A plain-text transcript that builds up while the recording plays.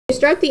You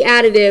start the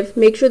additive,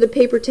 make sure the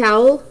paper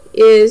towel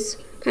is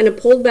kind of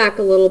pulled back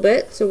a little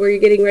bit, so where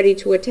you're getting ready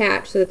to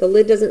attach, so that the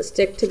lid doesn't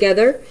stick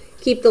together.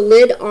 Keep the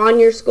lid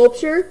on your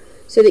sculpture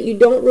so that you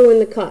don't ruin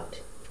the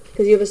cut,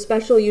 because you have a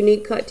special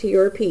unique cut to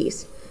your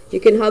piece. You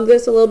can hug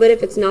this a little bit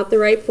if it's not the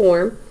right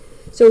form.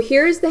 So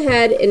here's the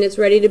head, and it's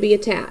ready to be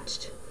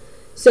attached.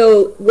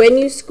 So when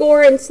you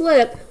score and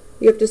slip,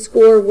 you have to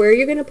score where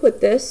you're going to put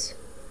this.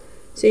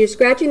 So you're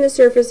scratching the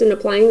surface and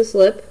applying the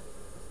slip,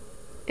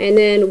 and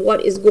then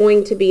what is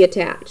going to be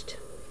attached.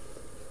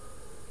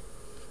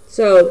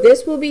 So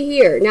this will be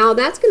here. Now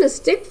that's going to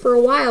stick for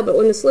a while, but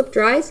when the slip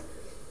dries,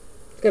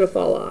 it's going to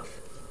fall off.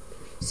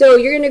 So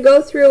you're going to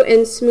go through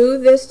and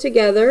smooth this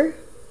together.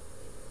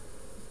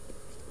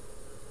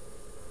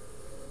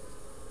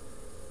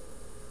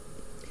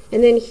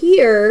 And then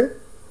here,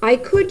 I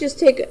could just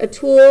take a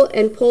tool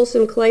and pull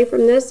some clay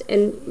from this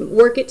and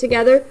work it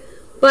together,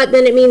 but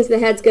then it means the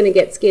head's going to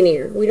get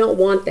skinnier. We don't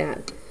want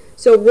that.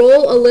 So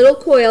roll a little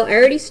coil. I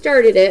already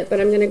started it, but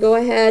I'm going to go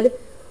ahead.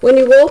 When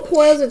you roll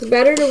coils, it's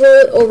better to roll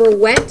it over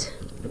wet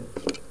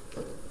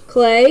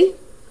clay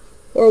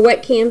or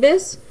wet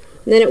canvas,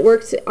 and then it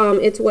works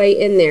its way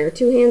in there.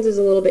 Two hands is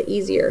a little bit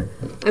easier.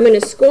 I'm going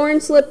to score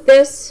and slip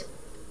this,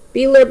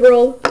 be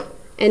liberal,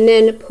 and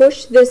then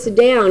push this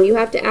down. You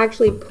have to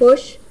actually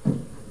push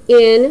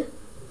in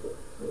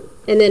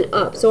and then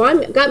up. So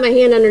I've got my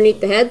hand underneath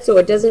the head so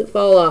it doesn't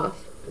fall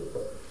off.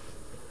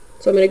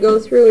 So I'm going to go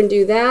through and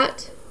do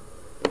that,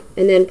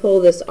 and then pull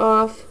this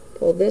off,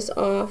 pull this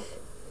off.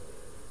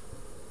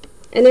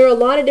 And there are a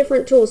lot of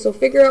different tools, so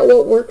figure out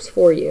what works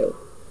for you.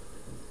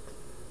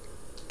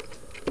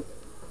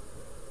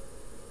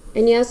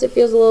 And yes, it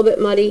feels a little bit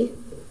muddy,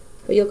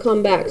 but you'll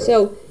come back.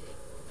 So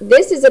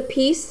this is a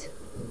piece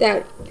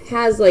that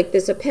has like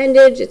this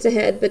appendage. It's a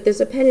head, but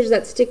this appendage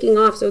that's sticking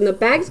off, so the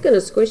bag's going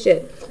to squish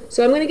it.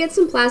 So I'm going to get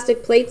some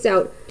plastic plates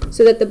out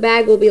so that the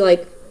bag will be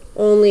like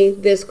only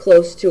this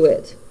close to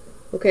it.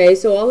 Okay,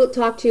 so I'll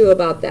talk to you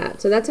about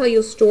that. So that's how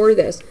you'll store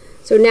this.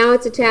 So now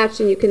it's attached,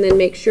 and you can then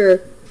make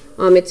sure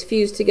it's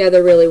fused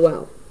together really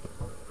well.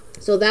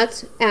 So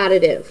that's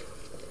additive.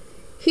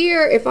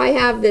 Here, if I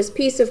have this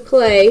piece of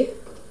clay,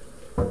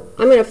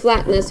 I'm going to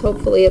flatten this.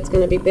 Hopefully it's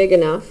going to be big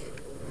enough.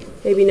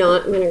 Maybe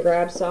not. I'm going to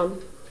grab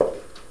some.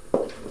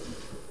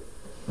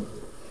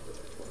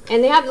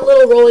 And they have the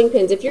little rolling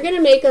pins. If you're going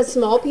to make a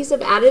small piece of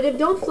additive,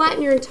 don't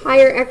flatten your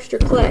entire extra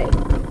clay.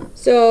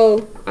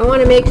 So I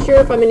want to make sure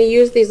if I'm going to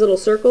use these little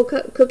circle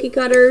cookie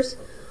cutters,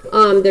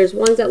 there's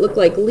ones that look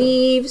like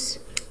leaves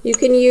you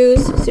can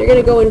use. So you're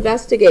going to go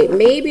investigate.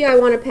 Maybe I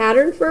want a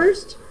pattern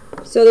first.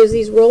 So there's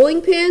these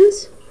rolling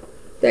pins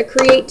that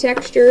create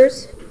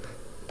textures.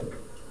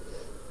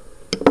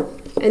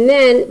 And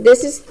then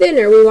this is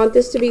thinner. We want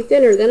this to be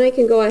thinner. Then I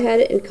can go ahead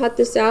and cut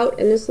this out,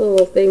 and this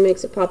little thing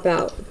makes it pop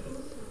out.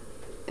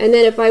 And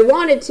then if I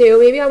wanted to,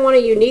 maybe I want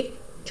a unique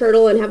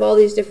turtle and have all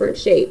these different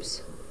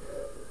shapes.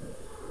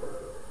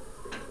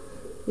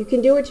 You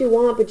can do what you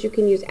want, but you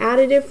can use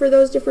additive for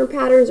those different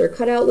patterns, or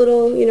cut out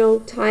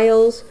little,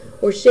 tiles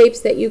or shapes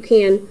that you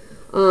can,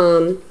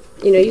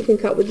 you can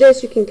cut with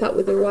this, you can cut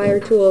with a wire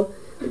tool,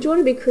 but you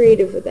want to be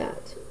creative with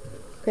that.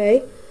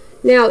 Okay?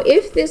 Now,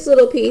 if this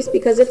little piece,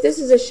 because if this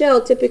is a shell,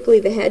 typically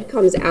the head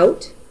comes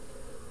out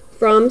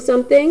from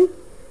something,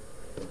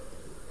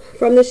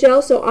 from the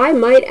shell, so I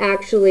might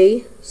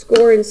actually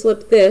score and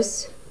slip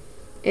this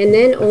and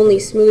then only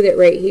smooth it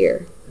right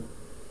here.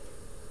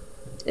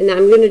 And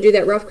I'm going to do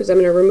that rough because I'm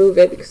going to remove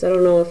it because I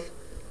don't know if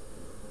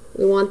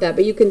we want that.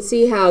 But you can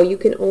see how you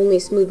can only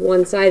smooth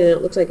one side and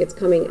it looks like it's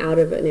coming out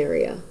of an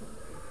area.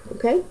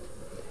 Okay?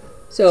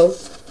 So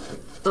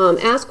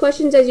ask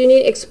questions as you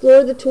need.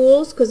 Explore the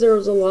tools, because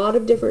there's a lot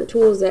of different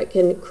tools that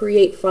can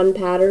create fun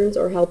patterns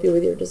or help you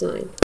with your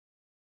design.